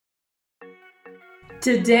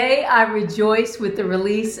Today, I rejoice with the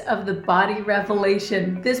release of the Body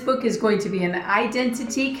Revelation. This book is going to be an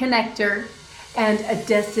identity connector and a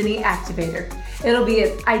destiny activator. It'll be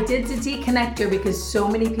an identity connector because so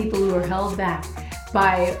many people who are held back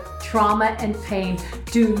by trauma and pain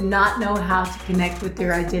do not know how to connect with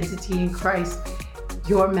their identity in Christ.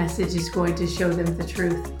 Your message is going to show them the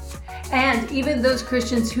truth. And even those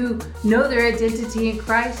Christians who know their identity in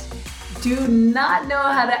Christ do not know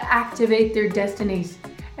how to activate their destinies.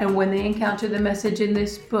 And when they encounter the message in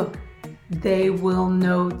this book, they will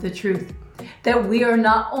know the truth. That we are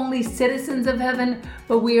not only citizens of heaven,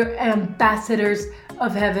 but we are ambassadors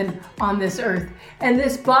of heaven on this earth. And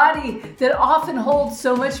this body that often holds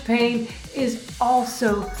so much pain is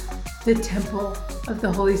also the temple of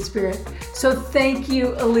the Holy Spirit. So thank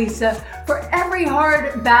you, Alisa, for every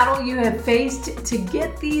hard battle you have faced to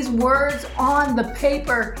get these words on the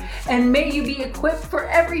paper. And may you be equipped for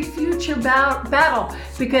every future battle,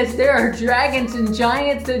 because there are dragons and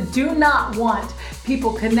giants that do not want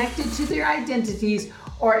people connected to their identities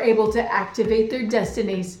or able to activate their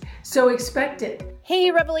destinies. So expect it.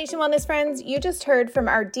 Hey, Revelation Wellness friends, you just heard from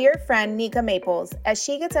our dear friend Nika Maples as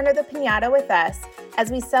she gets under the piñata with us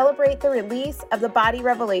as we celebrate the release of the Body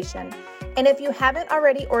Revelation. And if you haven't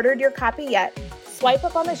already ordered your copy yet, swipe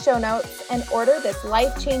up on the show notes and order this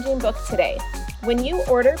life-changing book today. When you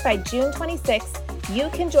order by June 26th, you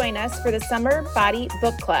can join us for the Summer Body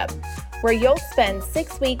Book Club, where you'll spend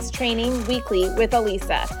 6 weeks training weekly with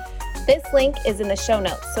Alisa. This link is in the show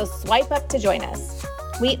notes, so swipe up to join us.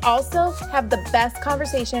 We also have the best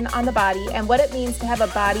conversation on the body and what it means to have a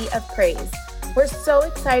body of praise. We're so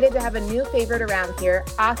excited to have a new favorite around here,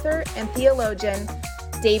 author and theologian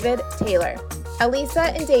David Taylor.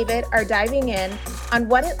 Alisa and David are diving in on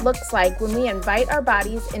what it looks like when we invite our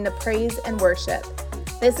bodies into praise and worship.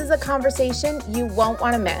 This is a conversation you won't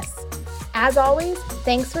want to miss. As always,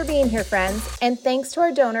 thanks for being here, friends, and thanks to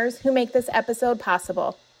our donors who make this episode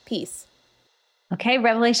possible. Peace. Okay,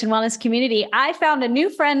 Revelation Wellness community. I found a new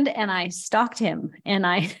friend and I stalked him and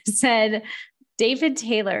I said, David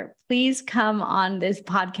Taylor, please come on this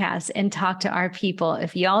podcast and talk to our people.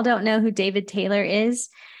 If y'all don't know who David Taylor is,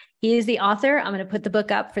 he is the author. I'm going to put the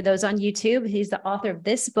book up for those on YouTube. He's the author of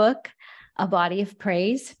this book, A Body of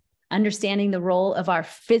Praise, Understanding the Role of Our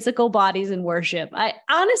Physical Bodies in Worship. I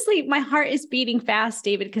honestly, my heart is beating fast,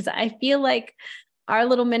 David, because I feel like our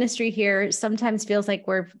little ministry here sometimes feels like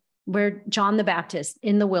we're John the Baptist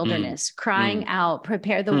in the wilderness, crying out,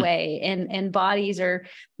 prepare the way, and bodies are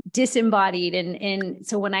disembodied. And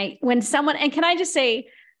so when someone, and can I just say,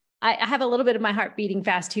 I have a little bit of my heart beating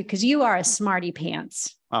fast too, because you are a smarty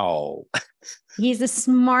pants. Oh, he's a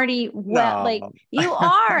smarty, no. like you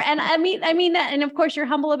are. And I mean that, and of course you're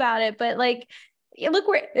humble about it, but like, look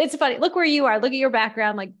where it's funny. Look where you are. Look at your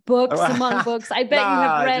background, like books among books. I bet you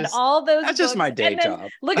have read all those. That's books. just my day job.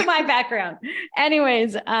 Look at my background.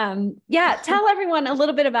 Anyways, tell everyone a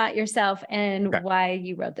little bit about yourself and why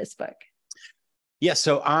you wrote this book. Yeah,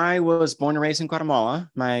 so I was born and raised in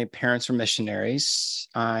Guatemala. My parents were missionaries.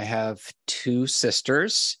 I have 2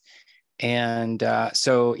 sisters. And I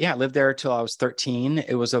lived there till I was 13.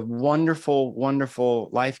 It was a wonderful, wonderful,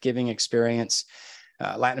 life-giving experience.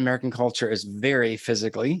 Latin American culture is very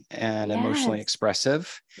physically and emotionally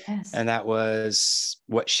expressive. Yes. And that was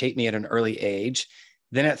what shaped me at an early age.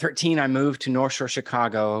 Then at 13, I moved to North Shore,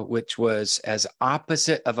 Chicago, which was as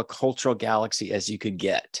opposite of a cultural galaxy as you could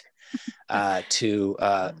get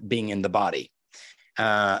to being in the body.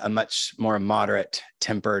 A much more moderate,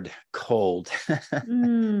 tempered, cold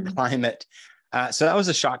climate. So that was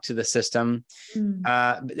a shock to the system.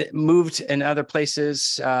 Moved in other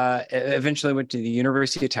places, eventually went to the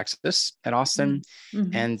University of Texas at Austin,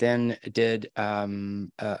 and then did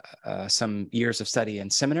some years of study in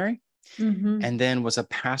seminary, and then was a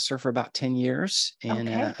pastor for about 10 years in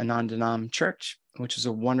a non-denom church, which was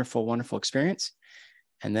a wonderful, wonderful experience.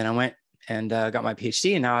 And then I went and got my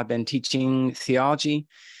PhD, and now I've been teaching theology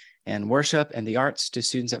and worship and the arts to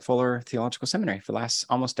students at Fuller Theological Seminary for the last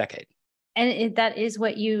almost decade. And that is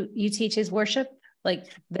what you teach is worship, like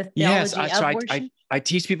the theology of worship? I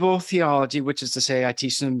teach people theology, which is to say I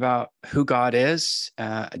teach them about who God is,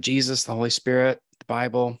 Jesus, the Holy Spirit, the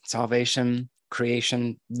Bible, salvation,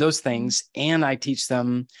 creation, those things. And I teach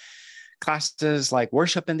them classes like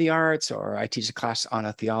worship in the arts, or I teach a class on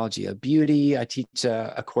a theology of beauty. I teach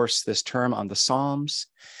a course this term on the Psalms.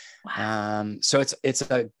 Wow. So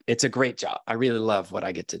it's a great job. I really love what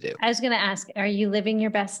I get to do. I was going to ask, are you living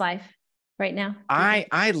your best life right now?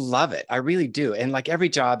 I love it. I really do. And like every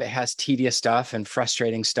job, it has tedious stuff and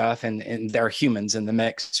frustrating stuff, and there are humans in the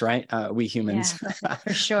mix, right? We humans,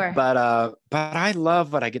 for sure. But I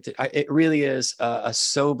love what I get to. It really is a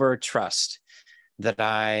sober trust that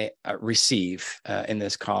I receive in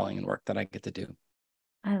this calling and work that I get to do.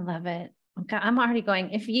 I love it. Okay, I'm already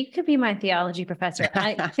going. If you could be my theology professor,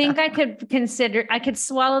 I think I could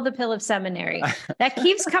swallow the pill of seminary. That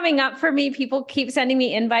keeps coming up for me. People keep sending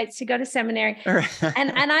me invites to go to seminary,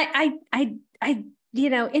 and I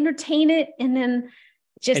entertain it, and then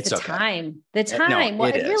just the time. Well,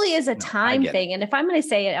 it really is a time thing. And if I'm going to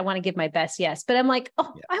say it, I want to give my best yes. But I'm like, I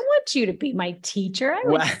want you to be my teacher. I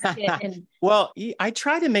would Well, I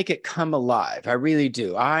try to make it come alive. I really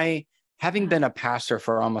do. Having been a pastor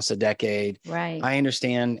for almost a decade, I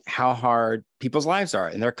understand how hard people's lives are,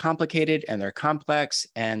 and they're complicated and they're complex,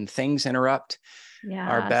 and things interrupt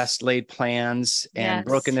our best laid plans, and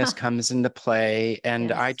brokenness comes into play.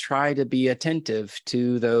 And I try to be attentive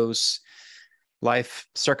to those life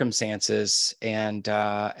circumstances. And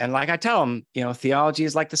like I tell them, theology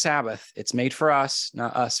is like the Sabbath. It's made for us,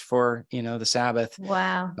 not us for, the Sabbath.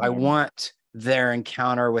 Wow. I want their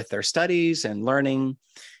encounter with their studies and learning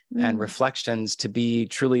and reflections to be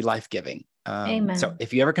truly life-giving. Amen. So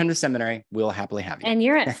if you ever come to seminary, we'll happily have you. And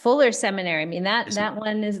you're at Fuller Seminary. I mean, that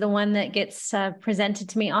one is the one that gets presented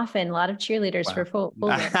to me often. A lot of cheerleaders for Fuller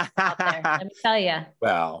out there. Let me tell you.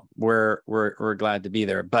 Well, we're glad to be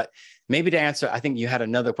there. But maybe to answer, I think you had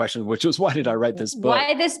another question, which was, why did I write this book?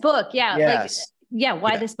 Why this book? Yeah. Yes.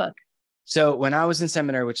 Why this book? So when I was in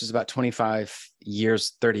seminary, which is about 30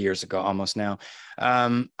 years ago, almost now,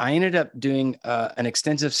 I ended up doing an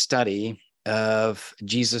extensive study of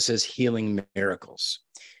Jesus's healing miracles.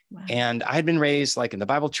 Wow. And I had been raised like in the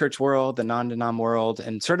Bible church world, the non-denom world,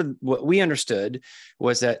 and sort of what we understood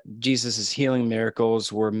was that Jesus's healing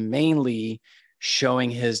miracles were mainly showing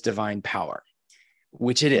his divine power,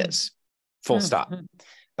 which it is, full stop.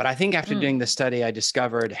 But I think after doing the study, I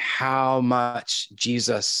discovered how much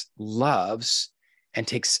Jesus loves and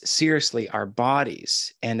takes seriously our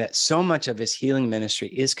bodies, and that so much of his healing ministry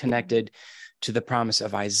is connected to the promise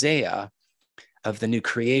of Isaiah of the new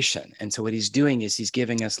creation. And so what he's doing is he's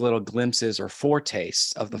giving us little glimpses or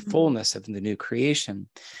foretastes of the fullness of the new creation.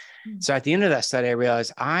 So at the end of that study, I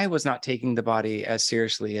realized I was not taking the body as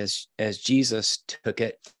seriously as Jesus took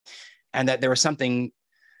it, and that there was something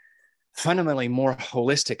fundamentally more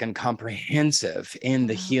holistic and comprehensive in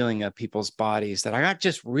the healing of people's bodies that I got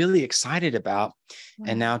just really excited about.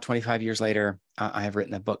 And now 25 years later, I have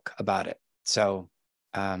written a book about it. So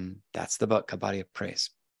that's the book, A Body of Praise.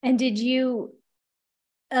 And did you,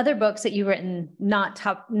 other books that you've written, not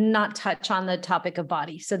touch on the topic of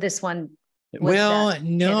body? So this one. Well,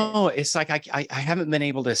 no, it's like, I haven't been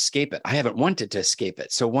able to escape it. I haven't wanted to escape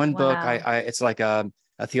it. So one book, it's like a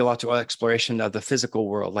theological exploration of the physical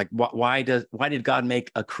world. Like why did God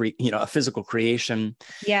make a physical creation?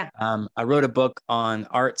 Yeah. I wrote a book on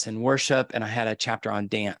arts and worship, and I had a chapter on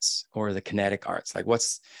dance or the kinetic arts. Like what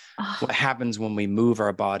happens when we move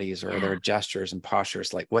our bodies, or their gestures and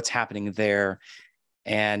postures, like what's happening there.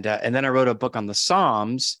 And then I wrote a book on the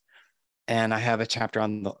Psalms, and I have a chapter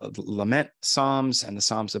on the lament Psalms and the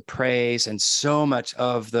Psalms of praise. And so much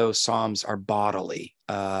of those Psalms are bodily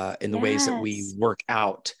in the ways that we work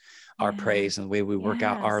out our praise, and the way we work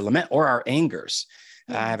out our lament or our angers.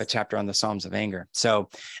 I have a chapter on the Psalms of anger. So,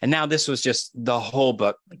 and now this was just the whole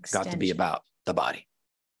book got to be about the body.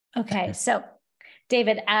 Okay. So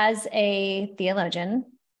David, as a theologian,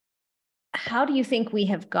 how do you think we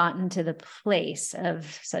have gotten to the place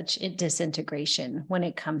of such disintegration when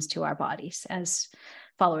it comes to our bodies as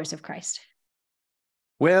followers of Christ?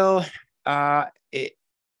 Well,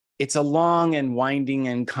 it's a long and winding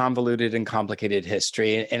and convoluted and complicated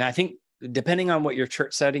history. And I think depending on what your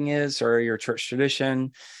church setting is or your church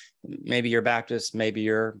tradition, maybe you're Baptist, maybe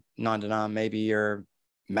you're non-denom, maybe you're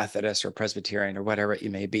Methodist or Presbyterian or whatever it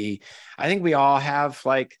may be. I think we all have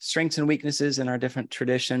like strengths and weaknesses in our different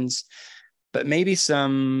traditions, but maybe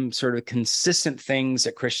some sort of consistent things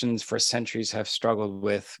that Christians for centuries have struggled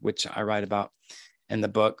with, which I write about in the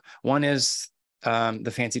book. One is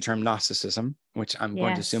the fancy term Gnosticism, which I'm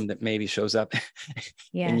going to assume that maybe shows up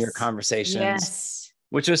in your conversations,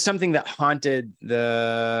 which was something that haunted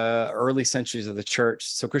the early centuries of the church.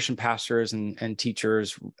 So Christian pastors and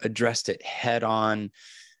teachers addressed it head on,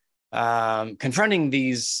 confronting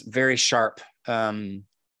these very sharp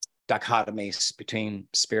dichotomies between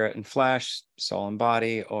spirit and flesh, soul and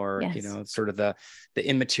body, or sort of the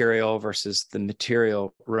immaterial versus the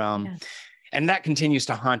material realm. And that continues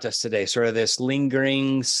to haunt us today, sort of this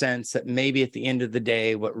lingering sense that maybe at the end of the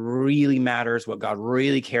day, what really matters, what God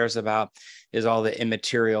really cares about is all the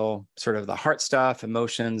immaterial, sort of the heart stuff,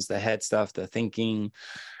 emotions, the head stuff, the thinking,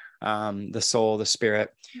 the soul, the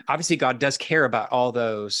spirit. Obviously, God does care about all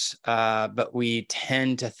those, but we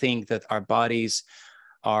tend to think that our bodies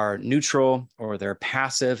are neutral or they're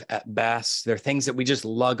passive at best. They're things that we just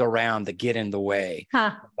lug around that get in the way,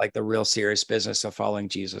 like the real serious business of following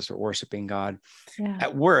Jesus or worshiping God. Yeah.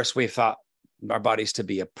 At worst, we've thought our bodies to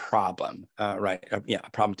be a problem, right?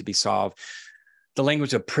 A problem to be solved. The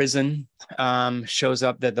language of prison shows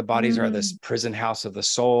up that the bodies are this prison house of the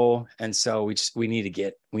soul, and so we need to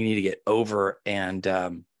get over and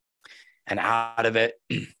out of it.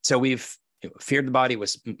 So we've feared the body,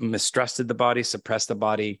 mistrusted the body, suppressed the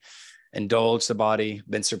body, indulged the body,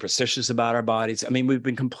 been superstitious about our bodies. I mean, we've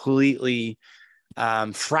been completely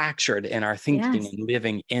fractured in our thinking and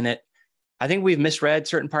living in it. I think we've misread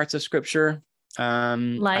certain parts of Scripture.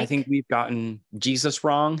 I think we've gotten Jesus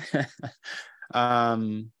wrong.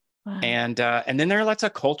 And then there are lots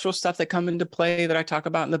of cultural stuff that come into play that I talk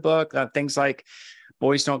about in the book. Things like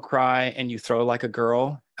boys don't cry and you throw like a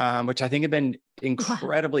girl, which I think have been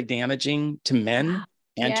incredibly damaging to men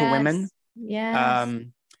and to women. Yes.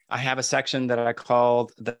 I have a section that I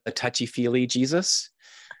called the touchy-feely Jesus.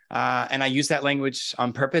 And I use that language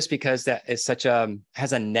on purpose because that is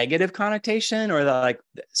has a negative connotation, or like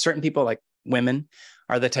certain people, like women,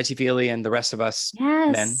 are the touchy-feely and the rest of us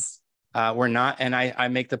men. We're not. And I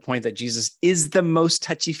make the point that Jesus is the most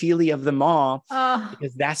touchy-feely of them all,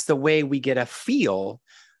 because that's the way we get a feel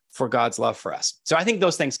for God's love for us. So I think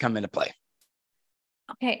those things come into play.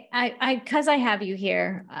 Okay. Because I have you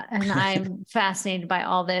here and I'm fascinated by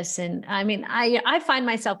all this. And I mean, I find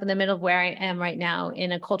myself in the middle of where I am right now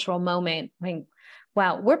in a cultural moment. I mean,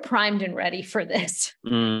 wow, we're primed and ready for this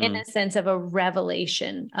in a sense of a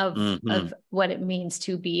revelation of what it means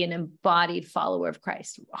to be an embodied follower of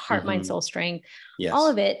Christ, heart, mind, soul, strength, all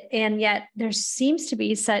of it. And yet there seems to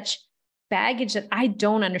be such baggage that I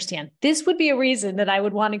don't understand. This would be a reason that I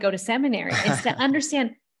would want to go to seminary, is to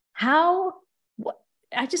understand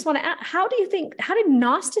I just want to ask, how did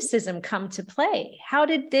Gnosticism come to play? How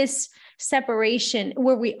did this separation,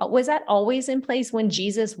 was that always in place when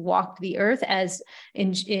Jesus walked the earth, as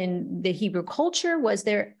in the Hebrew culture? Was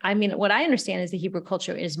there, I mean, what I understand is the Hebrew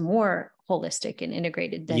culture is more holistic and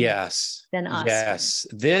integrated than us. Yes.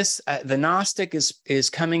 The Gnostic is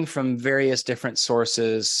coming from various different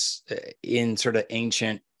sources in sort of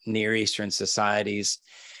ancient Near Eastern societies.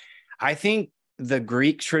 I think the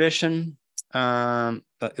Greek tradition, the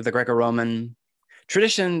Greco-Roman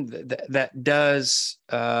tradition that does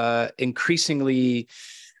increasingly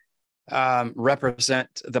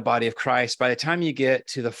represent the body of Christ. By the time you get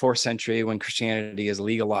to the 4th century, when Christianity is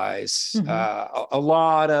legalized, a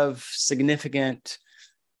lot of significant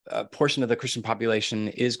portion of the Christian population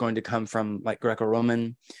is going to come from like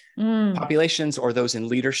Greco-Roman populations, or those in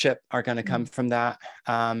leadership are going to come from that.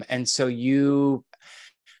 And so you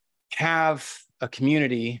have a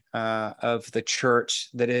community of the church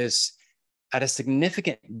that is at a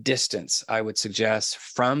significant distance, I would suggest,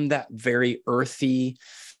 from that very earthy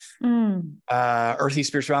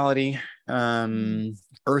spirituality,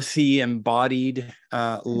 earthy embodied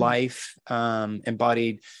life,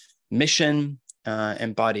 embodied mission,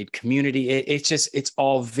 embodied community. It's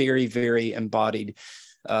all very, very embodied.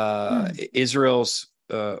 Israel's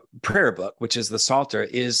prayer book, which is the Psalter,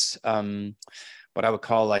 is what I would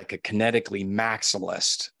call like a kinetically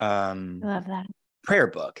maximalist I love that prayer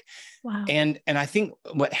book. Wow. And I think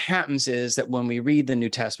what happens is that when we read the New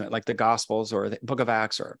Testament, like the Gospels or the Book of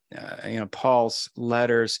Acts, or Paul's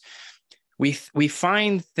letters, we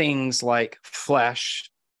find things like flesh,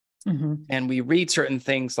 and we read certain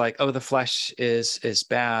things like, oh, the flesh is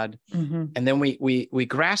bad, and then we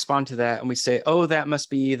grasp onto that and we say, oh, that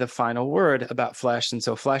must be the final word about flesh, and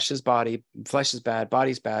so flesh is body, flesh is bad,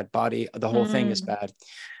 body's bad, body, the whole thing is bad.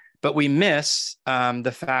 But we miss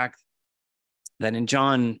the fact that in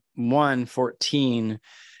John 1:14,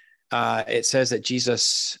 it says that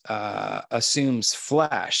Jesus assumes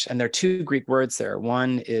flesh, and there are two Greek words there.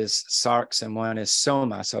 One is sarx and one is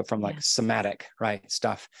soma, so from like somatic, right,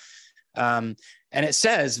 stuff. And it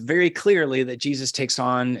says very clearly that Jesus takes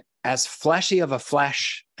on as fleshy of a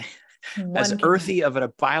flesh, as earthy of a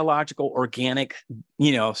biological, organic,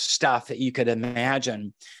 stuff that you could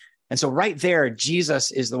imagine. And so right there,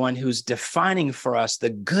 Jesus is the one who's defining for us the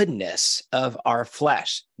goodness of our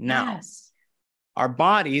flesh. Now, Our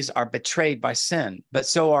bodies are betrayed by sin, but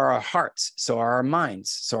so are our hearts, so are our minds,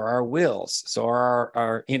 so are our wills, so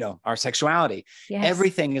are our sexuality. Yes.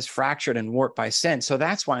 Everything is fractured and warped by sin. So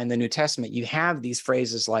that's why in the New Testament, you have these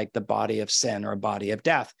phrases like the body of sin or body of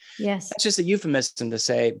death. Yes. That's just a euphemism to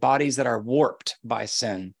say bodies that are warped by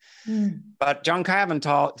sin. But John Calvin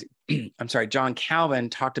talked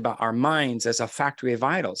about our minds as a factory of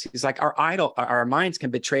idols. He's like, our minds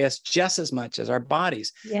can betray us just as much as our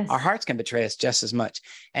bodies. Yes. Our hearts can betray us just as much.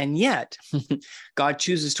 And yet God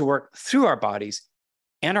chooses to work through our bodies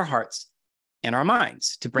and our hearts and our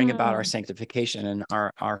minds to bring about our sanctification and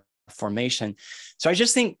our formation. So I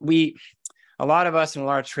just think a lot of us in a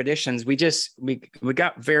lot of traditions, we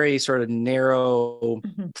got very sort of narrow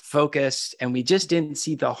focused, and we just didn't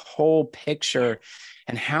see the whole picture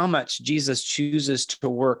and how much Jesus chooses to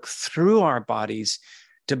work through our bodies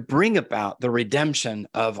to bring about the redemption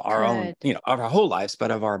of our own, of our whole lives,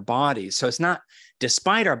 but of our bodies. So it's not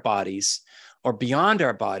despite our bodies or beyond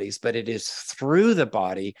our bodies, but it is through the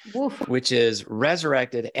body, which is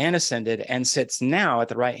resurrected and ascended and sits now at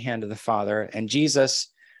the right hand of the Father. And Jesus,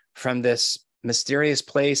 from this mysterious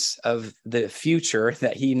place of the future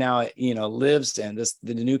that he now, lives in,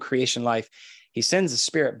 the new creation life, he sends the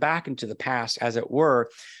Spirit back into the past, as it were,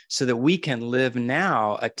 so that we can live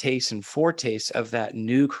now a taste and foretaste of that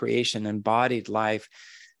new creation, embodied life,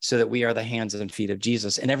 so that we are the hands and feet of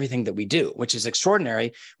Jesus in everything that we do, which is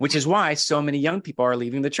extraordinary, which is why so many young people are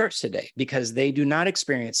leaving the church today, because they do not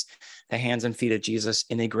experience the hands and feet of Jesus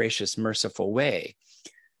in a gracious, merciful way.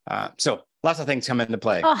 So lots of things come into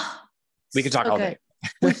play. We could talk all day.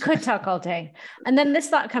 We could talk all day. And then this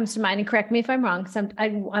thought comes to mind, and correct me if I'm wrong. I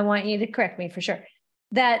want you to correct me for sure.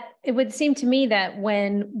 That it would seem to me that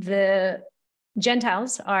when the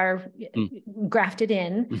Gentiles are grafted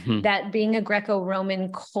in, that being a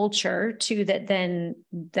Greco-Roman culture too,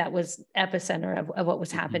 that was epicenter of what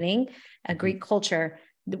was happening, a Greek culture,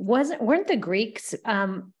 weren't the Greeks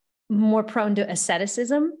more prone to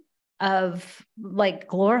asceticism, of like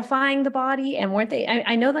glorifying the body? And weren't they,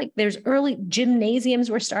 I know like there's early gymnasiums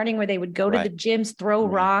were starting where they would go to the gyms, throw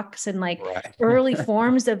rocks and early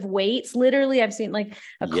forms of weights. Literally, I've seen like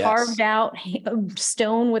a carved out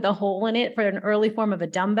stone with a hole in it for an early form of a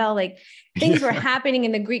dumbbell. Like things were happening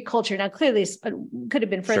in the Greek culture. Now, clearly this could have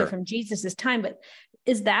been further from Jesus's time, but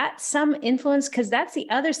is that some influence? Because that's the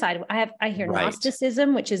other side. I hear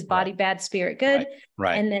Gnosticism, which is body bad, spirit good.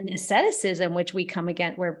 And then asceticism, which we come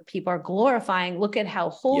again, where people are glorifying, look at how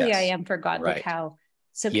holy I am for God. Look how.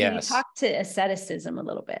 So can you talk to asceticism a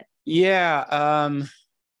little bit?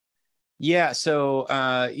 So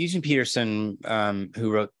Eugene Peterson,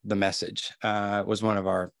 who wrote The Message, was one of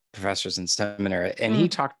our professors in seminary, and he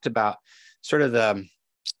talked about sort of the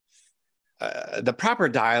proper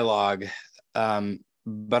dialogue,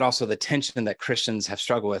 but also the tension that Christians have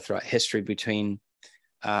struggled with throughout history between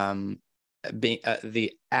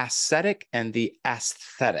the ascetic and the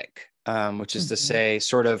aesthetic, which is to say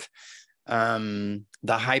sort of the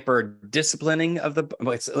hyper disciplining of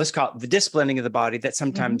let's call it the disciplining of the body that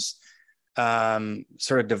sometimes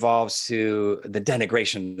sort of devolves to the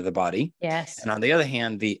denigration of the body. Yes. And on the other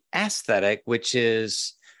hand, the aesthetic, which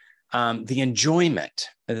is the enjoyment,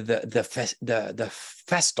 the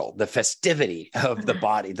festivity of the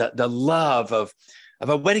body, the love of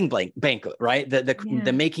a wedding banquet, right?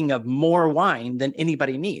 The making of more wine than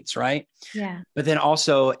anybody needs, right? Yeah. But then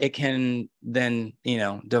also it can then,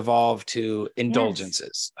 devolve to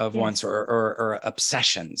indulgences of one's or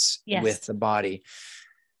obsessions with the body.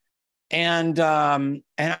 And I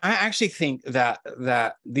actually think that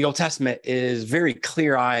the Old Testament is very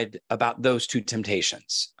clear-eyed about those two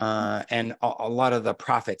temptations. And a lot of the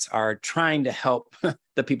prophets are trying to help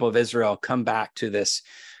the people of Israel come back to this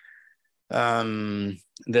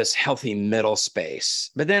healthy middle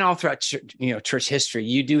space. But then all throughout church history,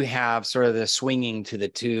 you do have sort of the swinging to the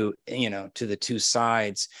two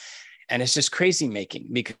sides. And it's just crazy making,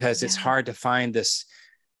 because it's hard to find this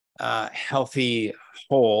healthy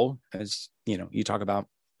whole, as you talk about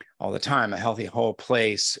all the time, a healthy whole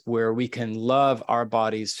place where we can love our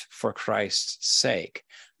bodies for Christ's sake.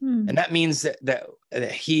 And that means that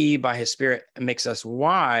he, by his Spirit, makes us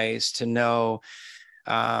wise to know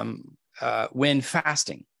when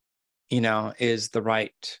fasting, is the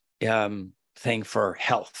right thing for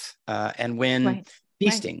health, and when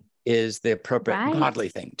feasting is the appropriate godly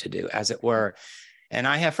thing to do, as it were. And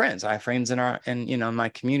I have friends in my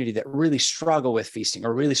community that really struggle with feasting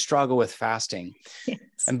or really struggle with fasting. Yes.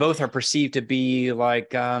 And both are perceived to be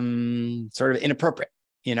like sort of inappropriate,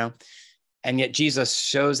 and yet Jesus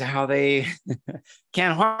shows how they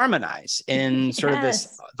can harmonize in sort of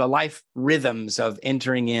the life rhythms of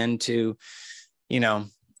entering into,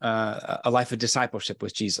 a life of discipleship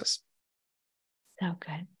with Jesus. So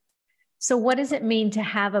good. So what does it mean to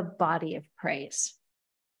have a body of praise?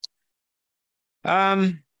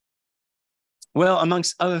 Well,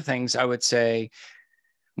 amongst other things, I would say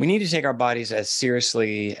we need to take our bodies as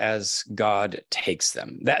seriously as God takes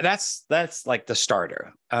them. That's like the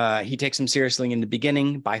starter. He takes them seriously in the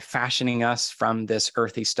beginning by fashioning us from this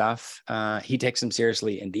earthy stuff. He takes them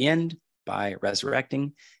seriously in the end by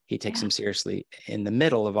resurrecting. He takes them seriously in the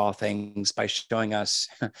middle of all things by showing us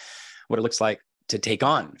what it looks like to take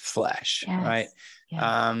on flesh, right?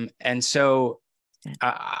 Yes. And so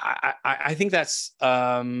I think that's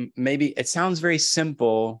maybe it sounds very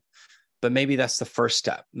simple, but maybe that's the first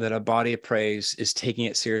step, that a body of praise is taking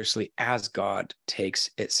it seriously as God takes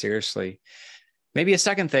it seriously. Maybe a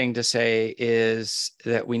second thing to say is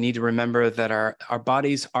that we need to remember that our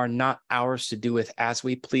bodies are not ours to do with as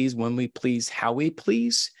we please, when we please, how we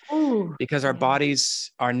please, because our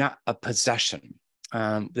bodies are not a possession.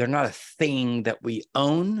 They're not a thing that we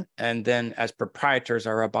own. And then as proprietors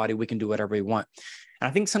of our body, we can do whatever we want. And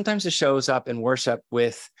I think sometimes it shows up in worship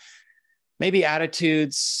with maybe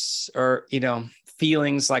attitudes or,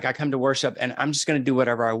 feelings like I come to worship and I'm just going to do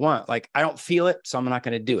whatever I want. Like I don't feel it, so I'm not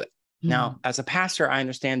going to do it. Now, as a pastor, I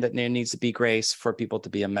understand that there needs to be grace for people to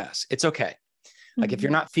be a mess. It's okay. Like if you're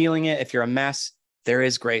not feeling it, if you're a mess, there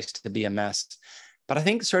is grace to be a mess. But I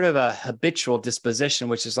think sort of a habitual disposition,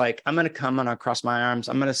 which is like, I'm going to come and I'll cross my arms.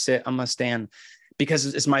 I'm going to sit, I'm going to stand because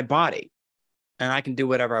it's my body and I can do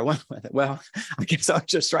whatever I want with it. Well, I guess I'll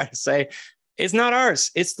just try to say, it's not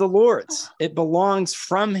ours. It's the Lord's. It belongs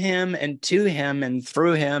from him and to him and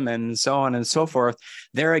through him and so on and so forth.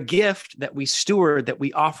 They're a gift that we steward, that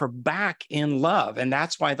we offer back in love. And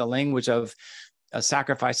that's why the language of a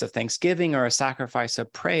sacrifice of thanksgiving or a sacrifice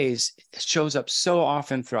of praise shows up so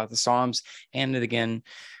often throughout the Psalms and again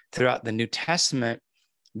throughout the New Testament,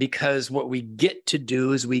 because what we get to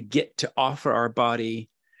do is we get to offer our body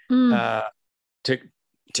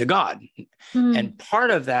to God. And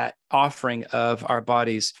part of that offering of our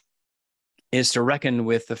bodies is to reckon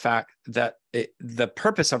with the fact that the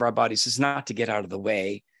purpose of our bodies is not to get out of the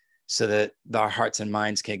way so that our hearts and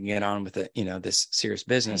minds can get on with it, this serious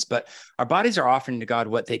business. But our bodies are offering to God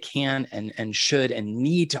what they can and should and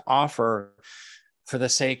need to offer for the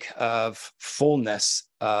sake of fullness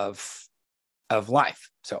of life.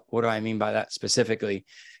 So what do I mean by that specifically?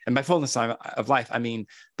 And by fullness of life, I mean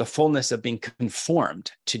the fullness of being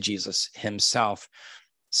conformed to Jesus himself.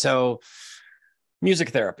 So music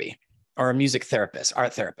therapy or a music therapist,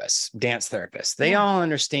 art therapists, dance therapists, they all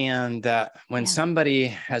understand that when somebody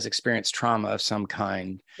has experienced trauma of some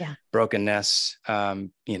kind, brokenness,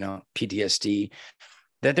 PTSD,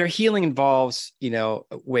 that their healing involves,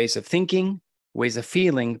 ways of thinking, ways of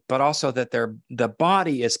feeling, but also that the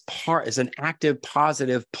body is an active,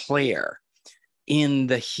 positive player in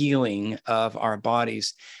the healing of our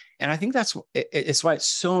bodies. And I think it's why it's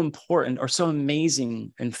so important or so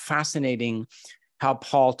amazing and fascinating how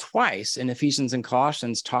Paul twice in Ephesians and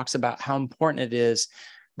Colossians talks about how important it is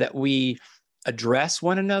that we address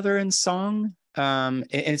one another in song. I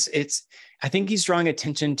think he's drawing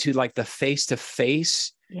attention to like the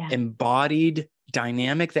face-to-face embodied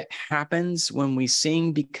dynamic that happens when we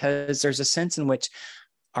sing, because there's a sense in which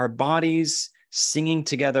our bodies singing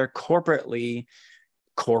together corporately,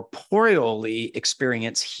 corporeally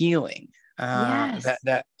experience healing.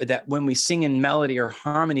 That when we sing in melody or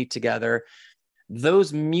harmony together,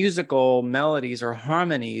 those musical melodies or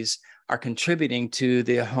harmonies are contributing to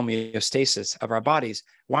the homeostasis of our bodies.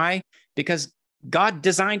 Why? Because God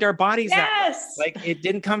designed our bodies that way. Like it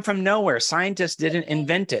didn't come from nowhere. Scientists didn't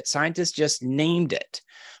invent it. Scientists just named it.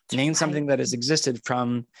 Named something that has existed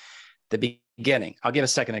from the beginning. I'll give a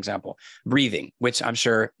second example. Breathing, which I'm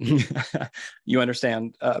sure you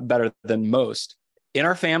understand better than most. In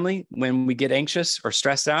our family, when we get anxious or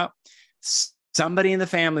stressed out, somebody in the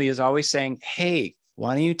family is always saying, hey,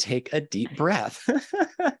 why don't you take a deep breath?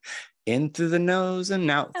 In through the nose and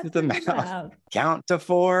out through the mouth. Count to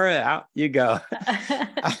 4, out you go.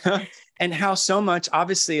 And how so much,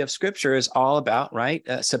 obviously, of Scripture is all about, right,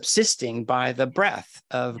 subsisting by the breath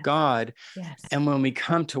of God. And when we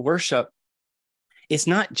come to worship, it's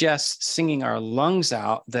not just singing our lungs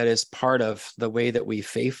out that is part of the way that we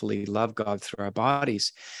faithfully love God through our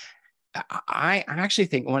bodies. I actually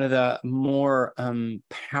think one of the more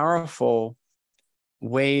powerful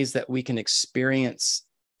ways that we can experience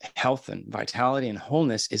health and vitality and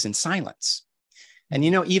wholeness is in silence. And,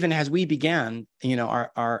 even as we began,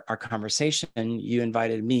 our conversation, you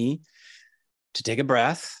invited me to take a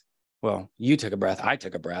breath. Well, you took a breath. I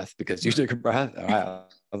took a breath because you took a breath. I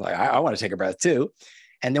was like, I want to take a breath too.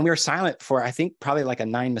 And then we were silent for, I think, probably like a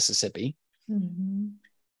 9 Mississippi. Mm-hmm.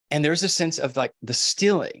 And there's a sense of like the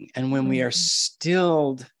stilling. And when we are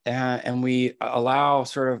stilled and we allow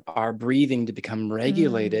sort of our breathing to become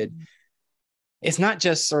regulated, it's not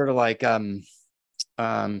just sort of like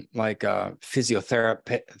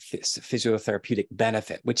physiotherapeutic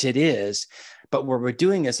benefit, which it is, but what we're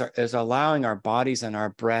doing is allowing our bodies and our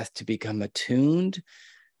breath to become attuned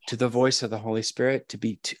to the voice of the Holy Spirit, to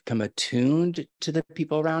become attuned to the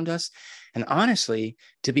people around us, and honestly,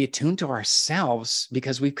 to be attuned to ourselves,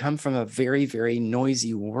 because we've come from a very, very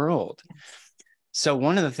noisy world. So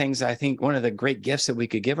one of the things, I think one of the great gifts that we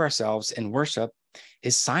could give ourselves in worship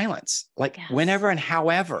is silence, like whenever and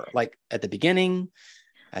however, like at the beginning,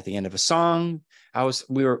 at the end of a song.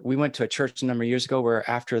 We went to a church a number of years ago where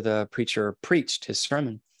after the preacher preached his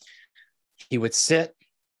sermon, he would sit,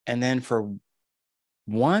 and then for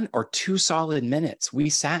 1 or 2 solid minutes, we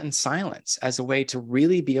sat in silence as a way to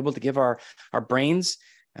really be able to give our brains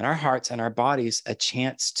and our hearts and our bodies a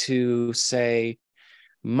chance to say,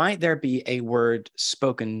 might there be a word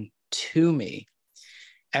spoken to me?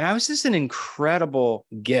 And I was just an incredible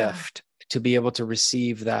gift to be able to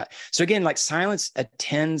receive that. So again, like silence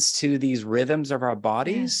attends to these rhythms of our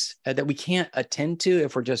bodies that we can't attend to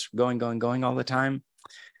if we're just going all the time.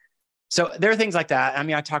 So there are things like that. I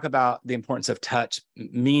mean, I talk about the importance of touch,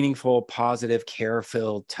 meaningful, positive,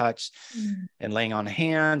 care-filled touch, and laying on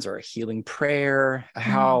hands or a healing prayer,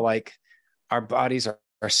 how like our bodies,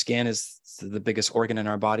 our skin is the biggest organ in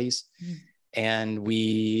our bodies. And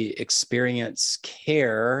we experience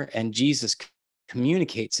care, and Jesus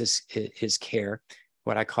communicates his care,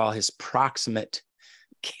 what I call his proximate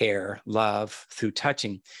care, love, through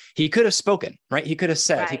touching. He could have spoken, right? He could have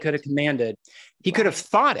said, he could have commanded, he could have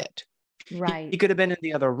thought it. He could have been in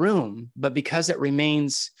the other room, but because it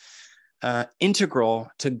remains integral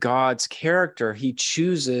to God's character, he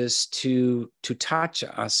chooses to touch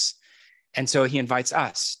us. And so he invites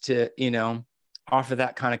us to, offer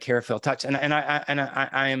that kind of care-filled touch. And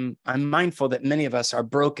I'm mindful that many of us are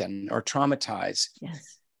broken or traumatized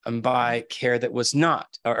by care that was not,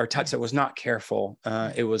 or touch that was not careful.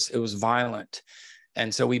 It was violent.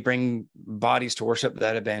 And so we bring bodies to worship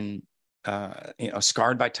that have been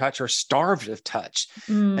scarred by touch or starved of touch.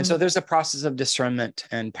 And so there's a process of discernment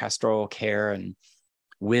and pastoral care and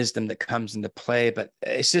wisdom that comes into play, but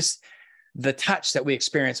it's just the touch that we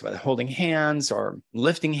experience, whether holding hands or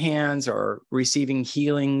lifting hands or receiving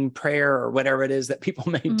healing prayer or whatever it is that people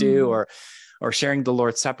may do, or sharing the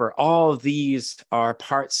Lord's Supper. All of these are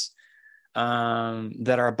parts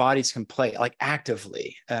that our bodies can play like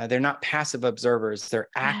actively. They're not passive observers. They're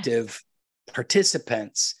active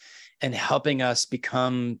participants in helping us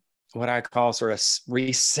become what I call sort of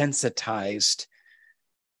resensitized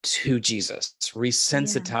to Jesus,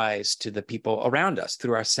 resensitized to the people around us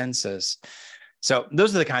through our senses. So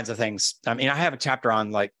those are the kinds of things. I mean, I have a chapter on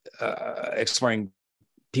like exploring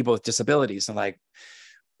people with disabilities, and like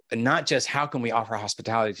not just how can we offer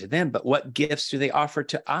hospitality to them, but what gifts do they offer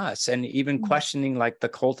to us? And even questioning like the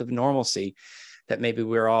cult of normalcy that maybe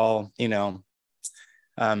we're all,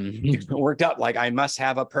 worked up, like I must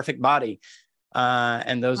have a perfect body.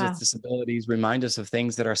 And those with disabilities remind us of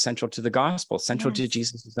things that are central to the gospel, central to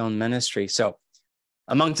Jesus' own ministry. So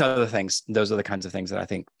amongst other things, those are the kinds of things that I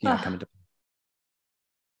think come into play.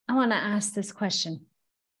 I want to ask this question.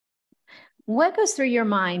 What goes through your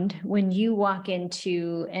mind when you walk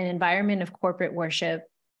into an environment of corporate worship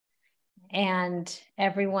and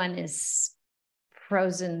everyone is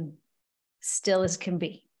frozen, still as can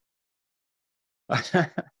be?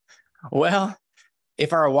 Well,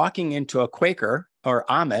 if I were walking into a Quaker or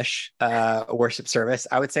Amish worship service,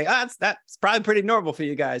 I would say, that's probably pretty normal for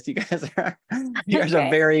you guys. You guys are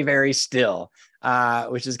very, very still,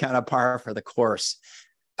 which is kind of par for the course.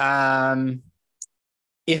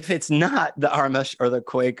 If it's not the Amish or the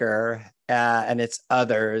Quaker, and it's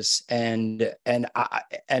others, and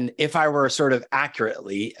if I were sort of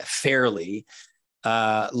accurately, fairly,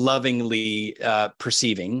 lovingly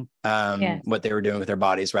perceiving what they were doing with their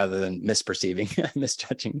bodies rather than misperceiving,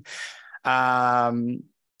 misjudging. And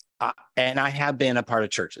I have been a part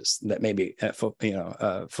of churches that maybe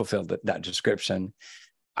fulfilled that description.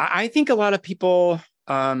 I think a lot of people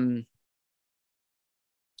are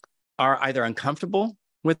either uncomfortable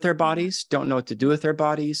with their bodies, don't know what to do with their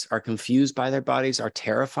bodies, are confused by their bodies, are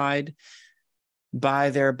terrified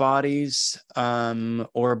by their bodies,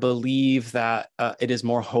 or believe that it is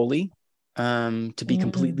more holy to be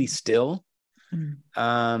completely still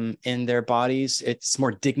in their bodies. It's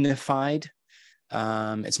more dignified.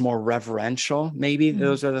 It's more reverential. Maybe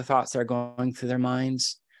those are the thoughts that are going through their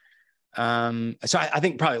minds. So I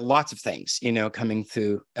think probably lots of things, coming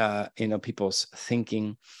through, people's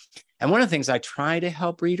thinking. And one of the things I try to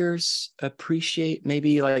help readers appreciate,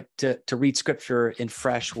 maybe like to read scripture in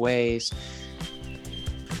fresh ways.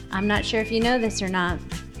 I'm not sure if you know this or not,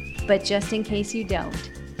 but just in case you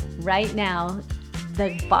don't, right now,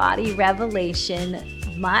 The Body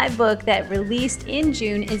Revelation, my book that released in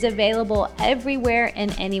June, is available everywhere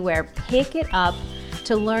and anywhere. Pick it up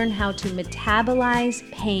to learn how to metabolize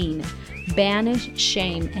pain, banish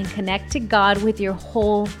shame, and connect to God with your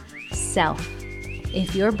whole self.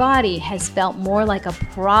 If your body has felt more like a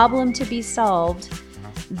problem to be solved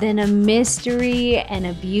than a mystery and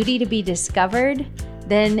a beauty to be discovered,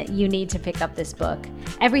 then you need to pick up this book.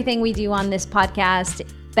 Everything we do on this podcast,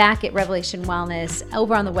 back at Revelation Wellness,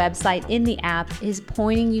 over on the website, in the app, is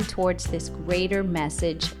pointing you towards this greater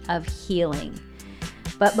message of healing.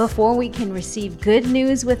 But before we can receive good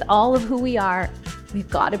news with all of who we are, we've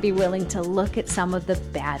got to be willing to look at some of the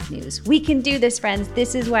bad news. We can do this, friends.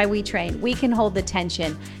 This is why we train. We can hold the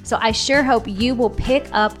tension. So I sure hope you will pick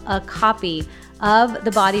up a copy of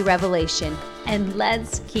The Body Revelation, and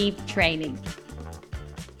let's keep training.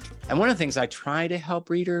 And one of the things I try to help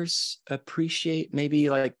readers appreciate, maybe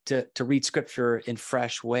like to read scripture in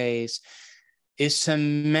fresh ways, is to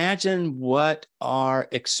imagine what our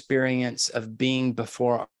experience of being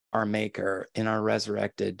before our Maker in our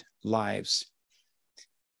resurrected lives.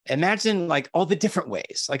 Imagine like all the different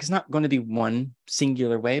ways, like it's not going to be one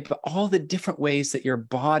singular way, but all the different ways that your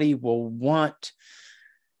body will want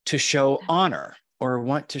to show honor, or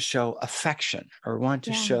want to show affection, or want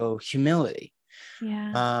to show humility.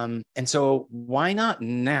 Yeah. And so why not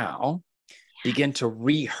now begin to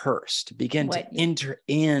rehearse, to begin to enter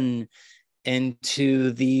into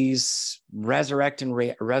these resurrection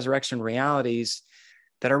realities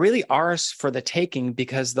that are really ours for the taking,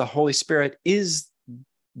 because the Holy Spirit is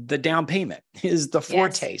the down payment, is the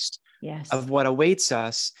foretaste of what awaits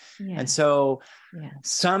us. And so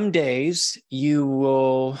some days you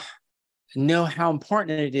will know how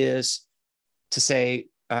important it is to say,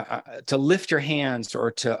 to lift your hands,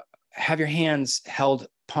 or to have your hands held,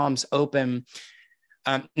 palms open,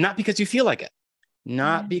 not because you feel like it,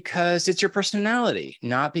 not because it's your personality,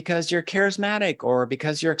 not because you're charismatic or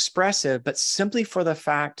because you're expressive, but simply for the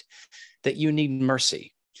fact that you need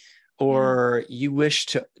mercy, or you wish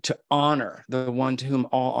to honor the one to whom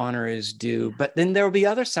all honor is due. But then there will be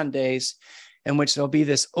other Sundays in which there'll be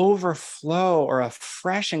this overflow or a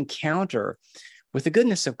fresh encounter with the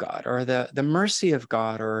goodness of God, or the mercy of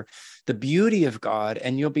God, or the beauty of God.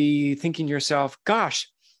 And you'll be thinking to yourself,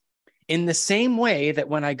 gosh, in the same way that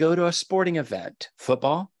when I go to a sporting event,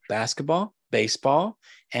 football, basketball, baseball,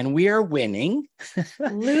 and we are winning,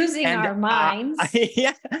 losing our minds.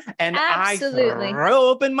 And Absolutely. I throw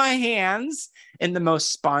open my hands in the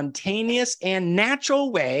most spontaneous and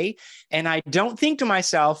natural way. And I don't think to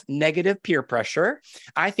myself, negative peer pressure.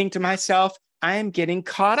 I think to myself, I am getting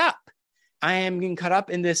caught up. I am getting caught up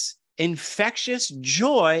in this infectious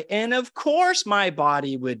joy. And of course, my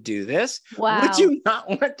body would do this. Wow. Would you not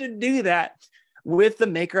want to do that with the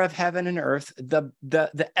Maker of heaven and earth,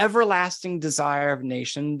 the everlasting desire of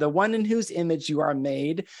nation, the one in whose image you are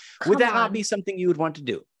made? Would that not be something you would want to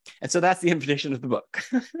do? And so that's the invitation of the book.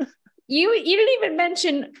 You didn't even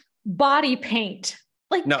mention body paint.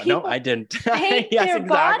 Like no, I didn't. Paint their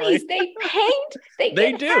bodies. They paint.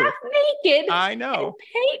 They do. Half naked. I know. And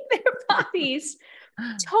paint their bodies.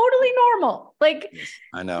 Totally normal. Like,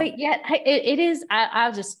 I know. But yet it is.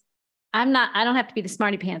 I don't have to be the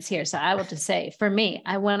smarty pants here. So I will just say, for me,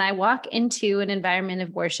 when I walk into an environment of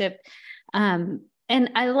worship, and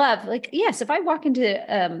I love, like, yes, if I walk into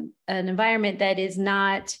an environment that is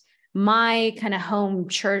not my kind of home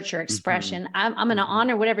church or expression, I'm going to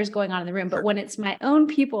honor whatever's going on in the room. But when it's my own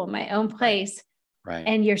people, my own place,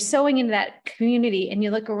 and you're sowing into that community, and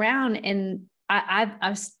you look around, and I've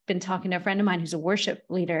been talking to a friend of mine who's a worship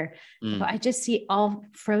leader. But I just see all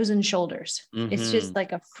frozen shoulders. It's just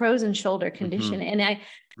like a frozen shoulder condition.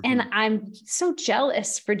 And I'm so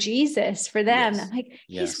jealous for Jesus, for them. I'm like,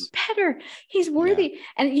 he's better. He's worthy.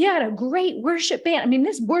 And you had a great worship band. I mean,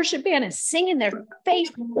 this worship band is singing their face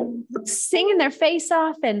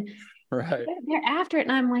off, and they're after it.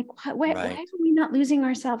 And I'm like, why are we not losing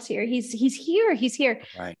ourselves here? He's here.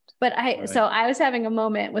 Right. But so I was having a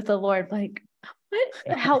moment with the Lord, like,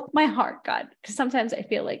 what? Help my heart, God. Because sometimes I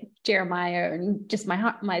feel like Jeremiah, and just my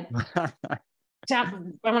heart, I'm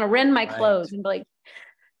going to rend my clothes and be like,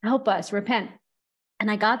 help us repent.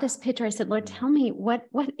 And I got this picture. I said, Lord, tell me what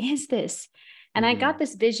is this? And I got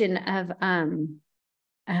this vision of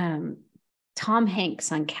Tom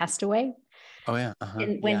Hanks on Castaway. Oh yeah.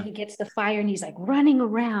 And when he gets the fire and he's like running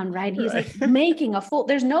around, right? He's like making a fool.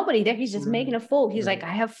 There's nobody there. He's just making a fool. He's like,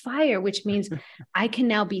 I have fire, which means I can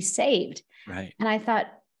now be saved. Right. And I thought,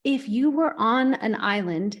 if you were on an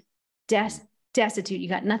island, destitute, you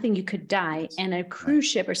got nothing, you could die, and a cruise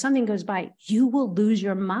ship or something goes by, you will lose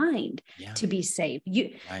your mind to be saved.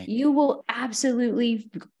 You will absolutely,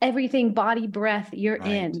 everything, body, breath, you're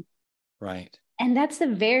in. Right. And that's the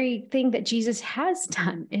very thing that Jesus has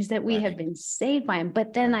done, is that we have been saved by him.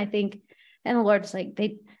 But then I think, and the Lord's like,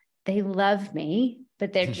 they love me,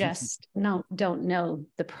 but they're just don't know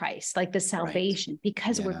the price, like the salvation,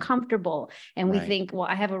 because we're comfortable and we think, well,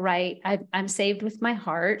 I have a right. I'm saved with my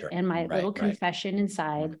heart and my little confession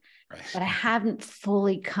inside, but I haven't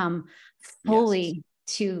fully come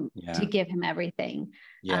to give him everything.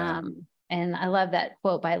 And I love that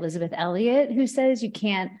quote by Elizabeth Elliot, who says, you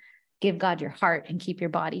can't give God your heart and keep your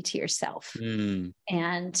body to yourself.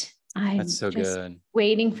 And I'm so just good.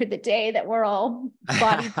 waiting for the day that we're all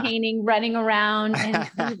body painting, running around,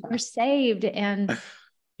 and we're saved. And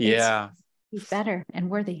he's better and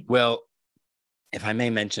worthy. Well, if I may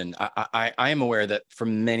mention, I am aware that for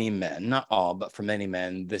many men, not all, but for many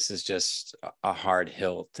men, this is just a hard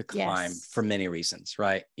hill to climb for many reasons,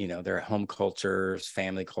 right? You know, there are home cultures,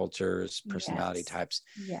 family cultures, personality types.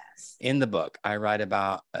 Yes. In the book, I write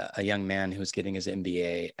about a young man who was getting his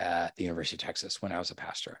MBA at the University of Texas when I was a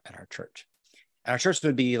pastor at our church. And our church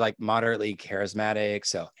would be like moderately charismatic,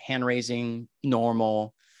 so hand raising,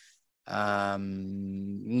 normal. That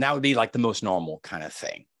would be like the most normal kind of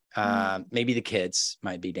thing. Maybe the kids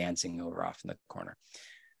might be dancing over off in the corner,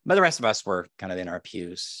 but the rest of us were kind of in our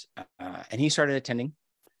pews. And he started attending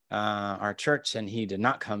our church, and he did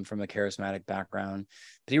not come from a charismatic background,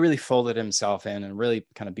 but he really folded himself in a really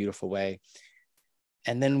kind of beautiful way.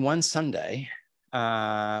 And then one Sunday,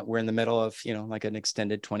 we're in the middle of, you know, like an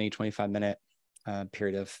extended 20, 25 minute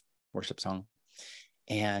period of worship song.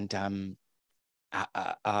 And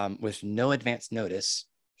with no advance notice,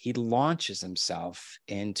 he launches himself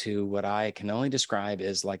into what I can only describe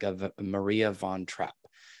as like a Maria von Trapp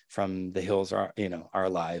from The Hills Are, you know, Are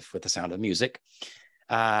Alive with the Sound of Music.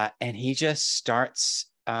 And he just starts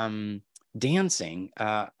dancing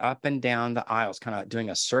up and down the aisles, kind of doing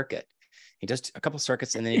a circuit. He does a couple of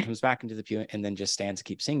circuits, and then he comes back into the pew and then just stands and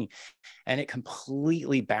keeps singing. And it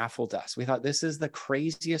completely baffled us. We thought, this is the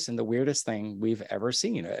craziest and the weirdest thing we've ever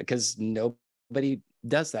seen, because nobody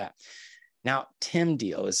does that. Now, Tim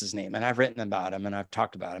Deal is his name, and I've written about him and I've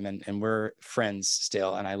talked about him, and we're friends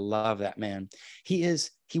still. And I love that man. He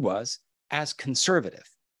was as conservative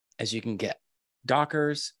as you can get.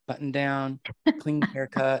 Dockers, button down, clean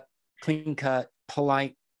haircut, clean cut,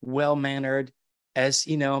 polite, well-mannered, as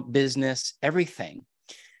you know, business, everything.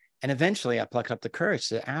 And eventually I plucked up the courage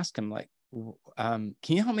to ask him, like, can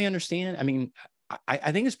you help me understand? I mean,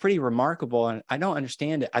 I think it's pretty remarkable, and I don't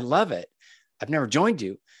understand it. I love it. I've never joined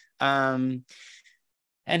you. And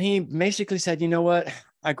he basically said, you know what?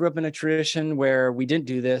 I grew up in a tradition where we didn't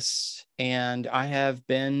do this, and I have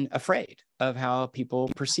been afraid of how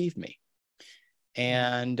people perceive me.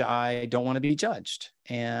 And I don't want to be judged.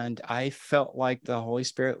 And I felt like the Holy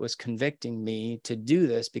Spirit was convicting me to do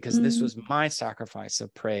this because this was my sacrifice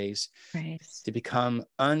of praise. To become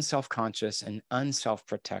unself-conscious and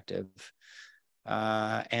unself-protective,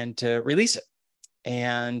 and to release it.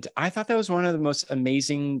 And I thought that was one of the most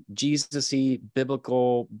amazing Jesus-y,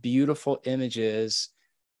 biblical, beautiful images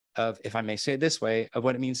of, if I may say it this way, of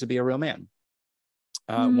what it means to be a real man.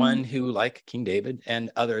 One who, like King David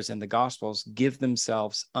and others in the Gospels, give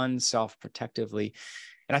themselves unself-protectively.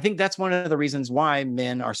 And I think that's one of the reasons why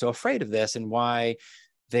men are so afraid of this, and why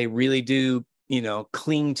they really do, you know,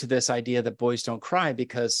 cling to this idea that boys don't cry,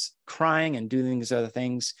 because crying and doing these other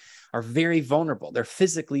things are very vulnerable. They're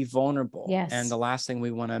physically vulnerable. Yes. And the last thing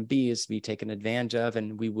we want to be is to be taken advantage of,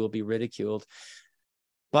 and we will be ridiculed.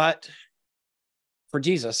 But for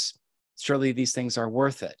Jesus, surely these things are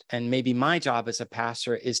worth it. And maybe my job as a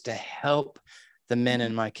pastor is to help the men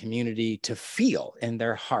in my community to feel in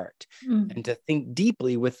their heart and to think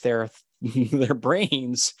deeply with their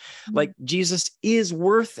brains, like Jesus is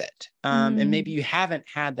worth it. And maybe you haven't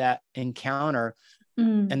had that encounter,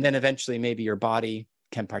 and then eventually maybe your body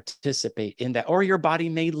can participate in that, or your body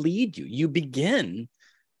may lead you. You begin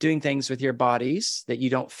doing things with your bodies that you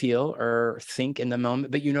don't feel or think in the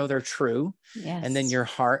moment, but you know they're true. Yes. And then your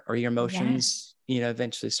heart or your emotions, you know,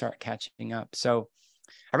 eventually start catching up. So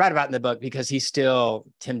I write about it in the book because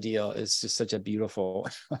Tim Deal is just such a beautiful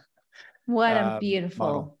what a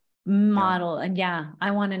beautiful model. And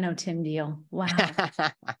I want to know Tim Deal. Wow.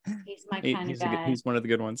 He's my kind of guy. He's one of the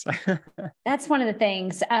good ones. That's one of the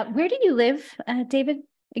things. Where do you live, David?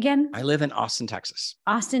 again? I live in Austin, Texas.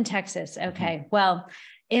 Austin, Texas. Okay. Well,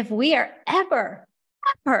 if we are ever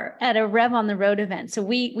at a Rev on the Road event, so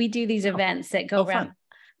we do these events that go around. Fun.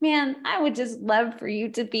 Man, I would just love for you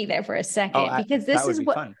to be there for a second, because that would be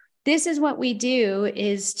fun. This is what we do,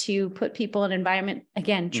 is to put people in environment,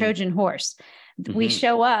 again, Trojan horse. We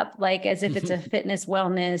show up like as if it's a fitness,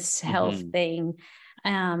 wellness, health thing.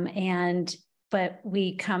 But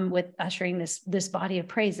we come with ushering this body of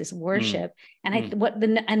praise, this worship.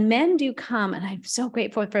 And men do come, and I'm so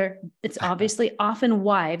grateful for, it's obviously often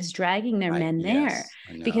wives dragging their men there,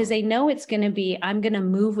 because they know it's going to be, I'm going to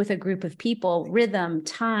move with a group of people, rhythm,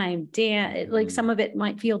 time, dance, like some of it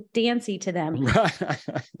might feel dancey to them,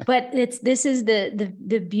 but this is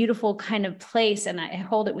the beautiful kind of place. And I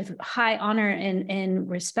hold it with high honor and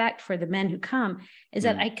respect for the men who come, is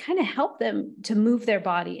that I kind of help them to move their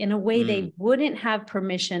body in a way they wouldn't have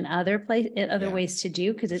permission other ways to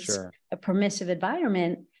do, because it's a permissive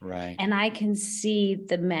environment. Right. And I can see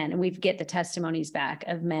the men, and we get the testimonies back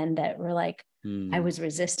of men that were like, I was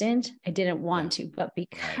resistant. I didn't want to, but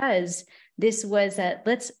because this was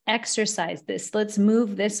let's exercise this, let's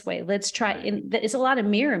move this way. Let's try. And it's a lot of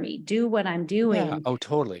mirror me, do what I'm doing. Yeah. Oh,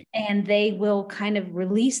 totally. And they will kind of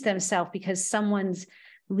release themselves because someone's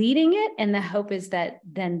leading it. And the hope is that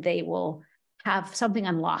then they will have something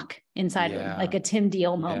unlock inside of them, like a Tim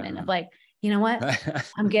Deal moment of like, you know what,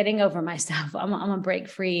 I'm getting over myself. I'm gonna break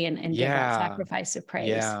free and give that sacrifice of praise.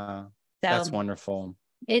 Yeah. So that's wonderful.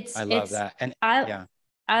 I love that. And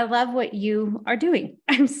I love what you are doing.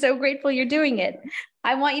 I'm so grateful you're doing it.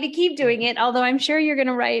 I want you to keep doing it. Although I'm sure you're going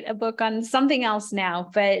to write a book on something else now,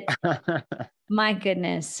 but my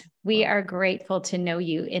goodness, we are grateful to know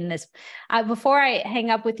you in this. Before I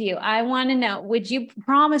hang up with you, I want to know, would you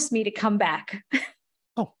promise me to come back?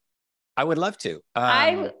 Oh, I would love to.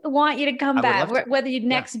 I want you to come back, whether you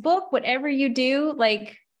next book, whatever you do,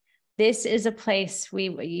 like this is a place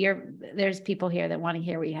there's people here that want to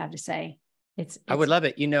hear what you have to say. I would love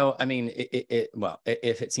it. You know, I mean,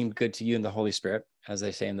 if it seemed good to you in the Holy Spirit, as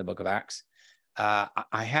they say in the book of Acts,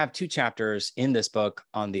 I have 2 chapters in this book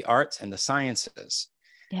on the arts and the sciences.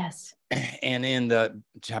 Yes. And in the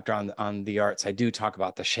chapter on the arts, I do talk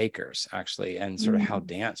about the Shakers actually, and sort of how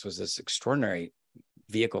dance was this extraordinary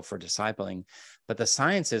vehicle for discipling. But the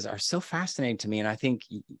sciences are so fascinating to me. And I think,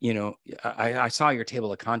 you know, I saw your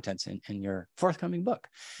table of contents in your forthcoming book.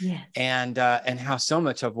 Yes. And how so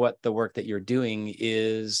much of what the work that you're doing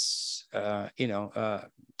is,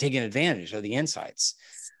 taking advantage of the insights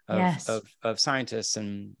of scientists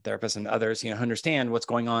and therapists and others, you know, understand what's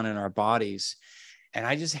going on in our bodies. And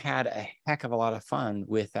I just had a heck of a lot of fun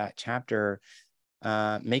with that chapter,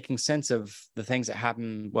 making sense of the things that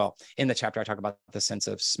happen. Well, in the chapter, I talk about the sense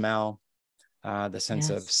of smell, the sense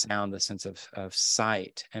of sound, the sense of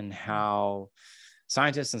sight, and how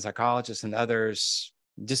scientists and psychologists and others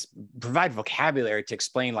just provide vocabulary to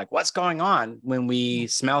explain like what's going on when we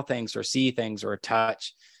smell things or see things or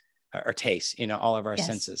touch or taste, you know, all of our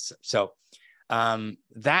senses. So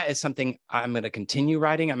that is something I'm going to continue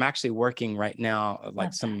writing. I'm actually working right now,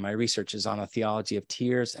 like some of my research is on a theology of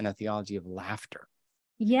tears and a theology of laughter.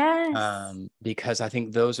 Yes. Because I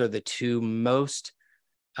think those are the 2 most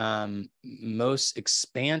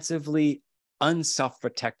expansively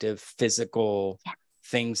unself-protective physical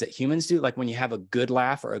things that humans do. Like when you have a good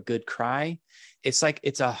laugh or a good cry, it's like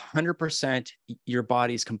it's 100% your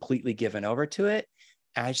body's completely given over to it.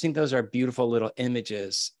 And I just think those are beautiful little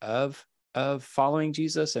images of following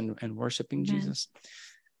Jesus and worshiping Jesus.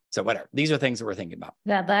 So whatever, these are things that we're thinking about.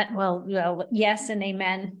 Well, yes and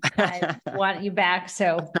amen. I want you back.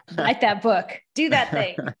 So write that book, do that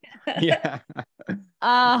thing.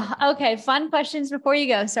 Okay. Fun questions before you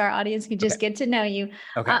go, so our audience can just get to know you.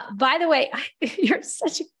 Okay. By the way, you're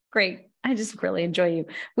such a great, I just really enjoy you.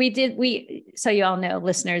 So you all know,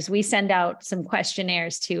 listeners, we send out some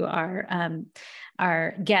questionnaires to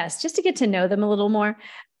our guests just to get to know them a little more.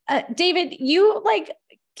 David, you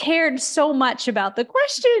cared so much about the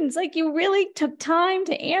questions. Like you really took time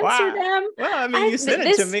to answer them. Well, I mean, you sent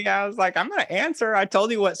it to me. I was like, I'm going to answer. I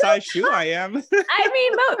told you what size shoe I am. I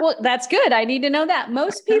mean, well, that's good. I need to know that.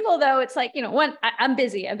 Most people though, it's like, you know, I'm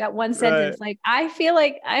busy. I've got one sentence. Like, I feel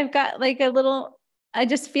like I've got I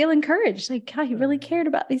just feel encouraged. Like, God, you really cared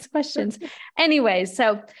about these questions. Anyways,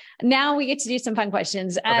 so now we get to do some fun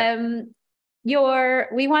questions. Okay. We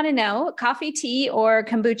want to know coffee, tea, or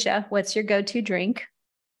kombucha. What's your go-to drink?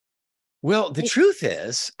 Well, the truth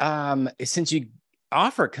is, since you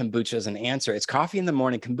offer kombucha as an answer, it's coffee in the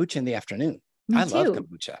morning, kombucha in the afternoon. Me I too. love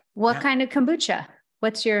kombucha. What kind of kombucha?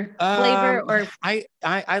 What's your flavor? Or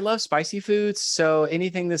I love spicy foods. So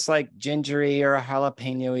anything that's like gingery or a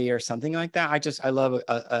jalapeno-y or something like that. I love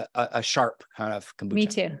a sharp kind of kombucha. Me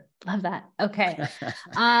too. Love that. Okay.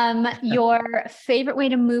 Your favorite way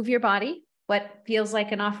to move your body? What feels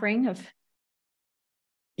like an offering of praise?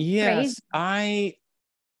 Yes, I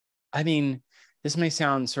mean, this may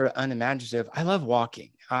sound sort of unimaginative. I love walking.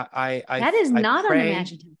 That is not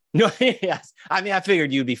unimaginative. No, yes. I mean, I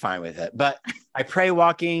figured you'd be fine with it, but I pray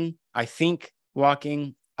walking. I think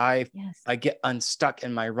walking. I get unstuck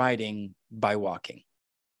in my writing by walking.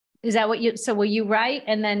 Is that what so will you write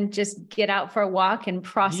and then just get out for a walk and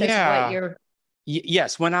process what you're...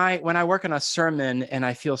 Yes. When I work on a sermon and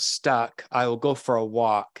I feel stuck, I will go for a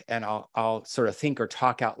walk and I'll sort of think or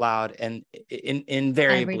talk out loud, and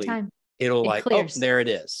invariably every time it'll clears. Oh, there it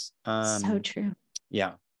is. So true.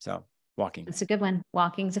 Yeah. So walking. That's a good one.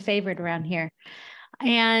 Walking's a favorite around here.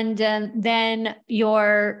 And then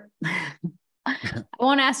your, I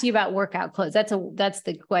won't ask you about workout clothes. That's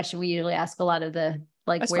the question we usually ask a lot of the,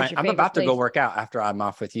 like, That's where's fine. your I'm favorite about place? to go work out after I'm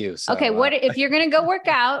off with you. So, okay. What, if you're going to go work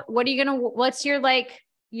out, what's your, like,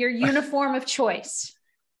 your uniform of choice?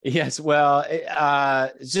 Yes. Well,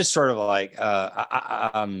 it's just sort of like,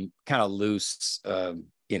 kind of loose,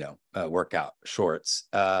 workout shorts.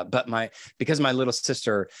 But because my little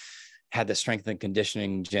sister had the strength and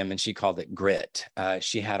conditioning gym and she called it Grit.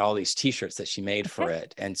 She had all these t-shirts that she made for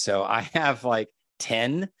it. And so I have like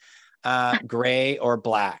 10 gray or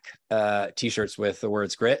black t-shirts with the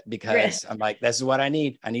words Grit, because I'm like, this is what I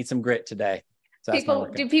need. I need some grit today. So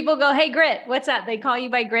do people go, hey, Grit, what's that? They call you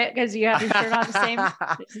by Grit because you have your shirt on the same?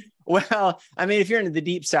 Well, I mean, if you're in the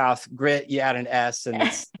deep South, Grit, you add an S and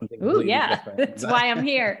it's something completely different. That's why I'm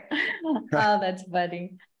here. Oh, that's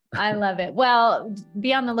funny. I love it. Well,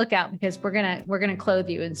 be on the lookout because we're gonna clothe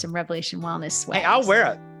you in some Revelation Wellness swag. Hey, I'll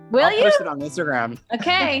wear it. Will you? Post it on Instagram.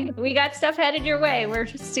 Okay, we got stuff headed your way. We're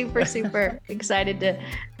super excited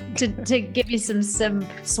to give you some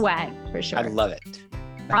swag for sure. I love it.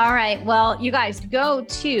 All right. Well, you guys go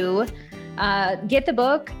to get the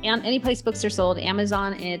book and any place books are sold,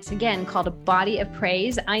 Amazon. It's again called A Body of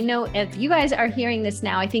Praise. I know if you guys are hearing this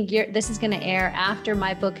now, I think this is going to air after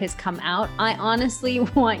my book has come out. I honestly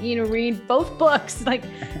want you to read both books. Like,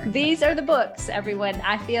 these are the books, everyone.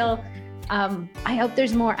 I feel, I hope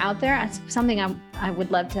there's more out there. It's something I would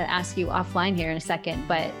love to ask you offline here in a second,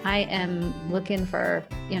 but I am looking for,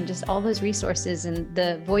 just all those resources and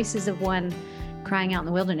the voices of one crying out in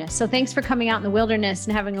the wilderness. So thanks for coming out in the wilderness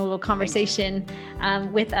and having a little conversation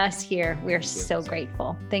with us here. We're so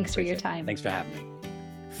grateful. Thanks for your time. Thanks for having me.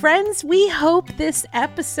 Friends, we hope this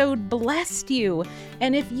episode blessed you.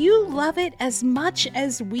 And if you love it as much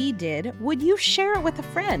as we did, would you share it with a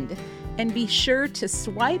friend? And be sure to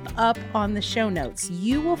swipe up on the show notes.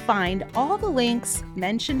 You will find all the links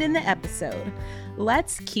mentioned in the episode.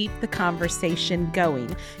 Let's keep the conversation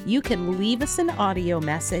going. You can leave us an audio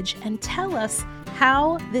message and tell us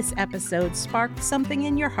how this episode sparked something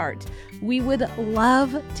in your heart. We would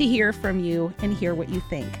love to hear from you and hear what you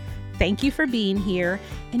think. Thank you for being here,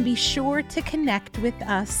 and be sure to connect with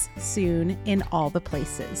us soon in all the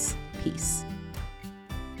places. Peace.